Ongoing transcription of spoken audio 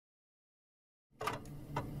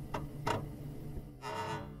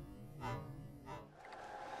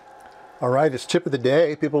All right, it's chip of the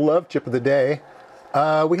day. People love chip of the day.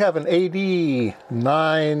 We have an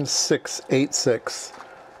AD9686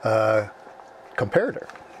 comparator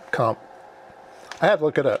comp. I had to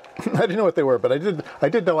look it up. I didn't know what they were, but I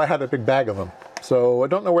did know I had a big bag of them. So I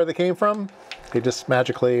don't know where they came from. They just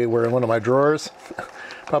magically were in one of my drawers,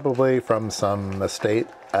 probably from some estate.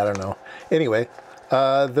 I don't know. Anyway,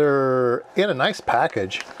 they're in a nice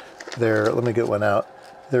package. Let me get one out.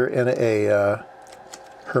 They're in a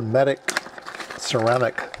hermetic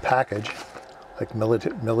ceramic package, like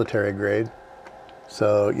military grade.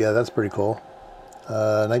 So yeah, that's pretty cool.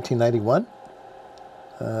 1991.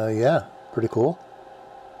 Yeah, pretty cool.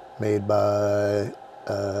 Made by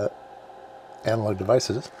Analog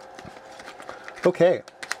Devices. Okay,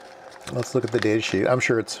 let's look at the data sheet. I'm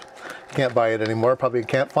sure you can't buy it anymore. Probably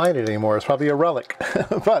can't find it anymore. It's probably a relic,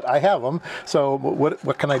 but I have them. So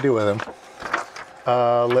what can I do with them?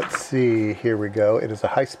 Let's see, here we go. It is a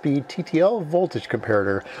high-speed TTL voltage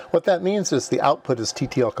comparator. What that means is the output is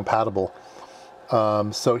TTL compatible.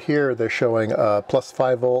 So here they're showing plus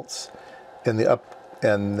 5 volts in the up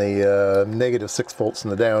and the negative 6 volts in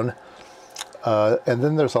the down. And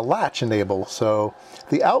then there's a latch enable. So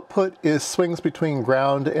the output swings between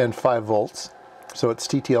ground and 5 volts. So it's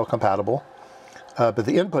TTL compatible. But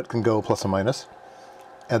the input can go plus or minus.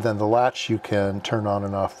 And then the latch you can turn on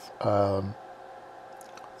and off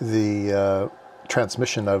the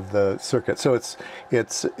transmission of the circuit. So it's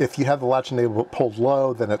if you have the latch enable pulled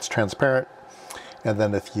low, then it's transparent, and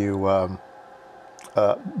then if you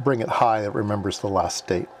bring it high, it remembers the last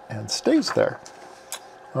state and stays there.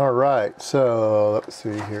 All right, so let's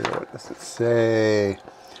see here. What does it say?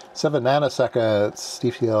 7 nanoseconds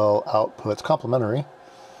TTL outputs, complementary.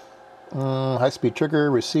 High-speed trigger,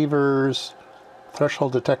 receivers,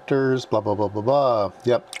 threshold detectors, blah blah blah blah blah.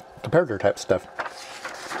 Yep, comparator type stuff.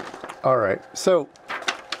 All right, so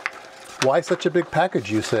why such a big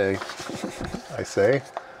package, you say? I say.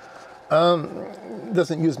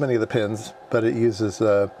 Doesn't use many of the pins, but it uses,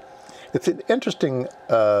 it's an interesting,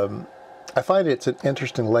 I find it's an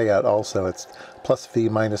interesting layout also. It's plus V,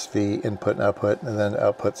 minus V, input and output, and then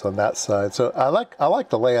outputs on that side. So I like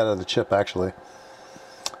the layout of the chip, actually.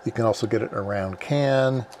 You can also get it in a round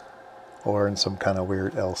can or in some kind of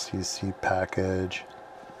weird LCC package.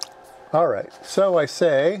 All right, so I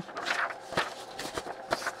say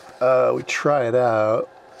we try it out.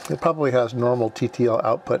 It probably has normal TTL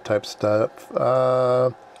output type stuff.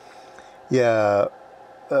 Yeah,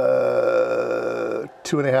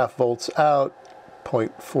 2.5 volts out,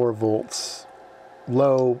 0.4 volts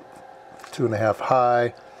low, 2.5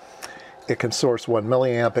 high. It can source 1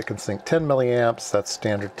 milliamp. It can sync 10 milliamps. That's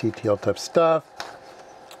standard TTL type stuff.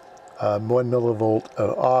 1 millivolt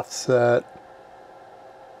offset.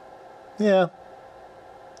 Yeah,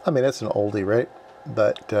 I mean, it's an oldie, right?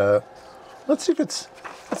 But let's see if it's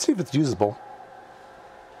usable.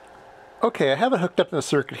 Okay, I have it hooked up in the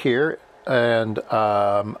circuit here, and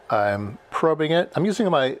I'm probing it. I'm using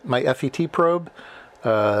my FET probe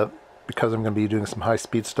because I'm going to be doing some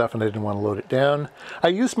high-speed stuff, and I didn't want to load it down. I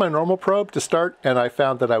used my normal probe to start, and I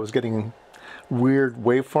found that I was getting weird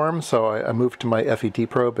waveforms, so I moved to my FET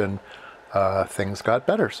probe, and things got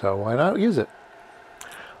better. So why not use it?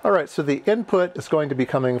 All right, so the input is going to be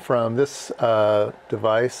coming from this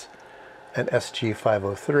device, an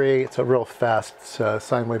SG503. It's a real fast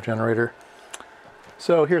sine wave generator.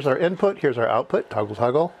 So here's our input, here's our output, toggle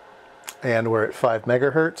toggle, and we're at 5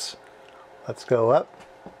 megahertz. Let's go up.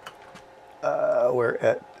 We're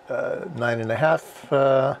at 9.5.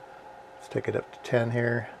 Let's take it up to 10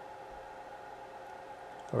 here.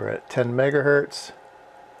 We're at 10 megahertz,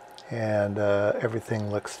 and everything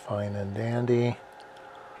looks fine and dandy.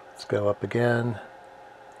 Let's go up again.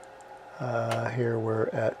 Here we're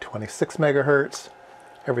at 26 megahertz.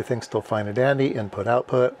 Everything's still fine and dandy. Input,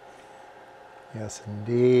 output. Yes,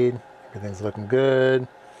 indeed. Everything's looking good.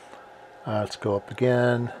 Let's go up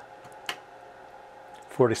again.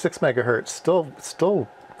 46 megahertz. Still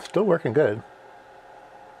working good.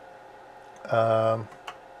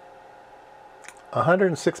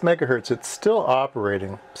 106 megahertz. It's still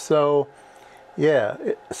operating. So, yeah.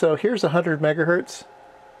 So here's 100 megahertz.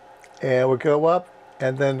 And we'll go up,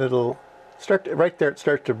 and then it'll start right there. It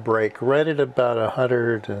starts to break right at about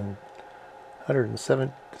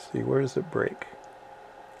 107. Let's see, where does it break?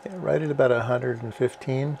 Yeah, right at about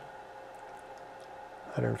 115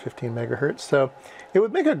 megahertz. So it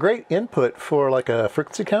would make a great input for like a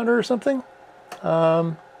frequency counter or something.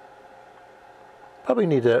 Probably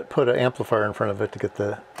need to put an amplifier in front of it to get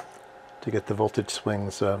the voltage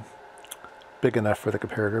swings big enough for the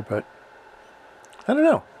comparator, but I don't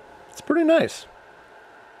know. It's pretty nice.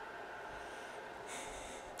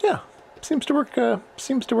 Yeah, seems to work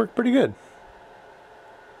pretty good.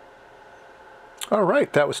 All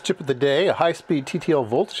right, that was tip of the day, a high-speed TTL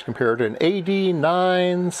voltage comparator, an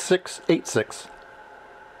AD9686.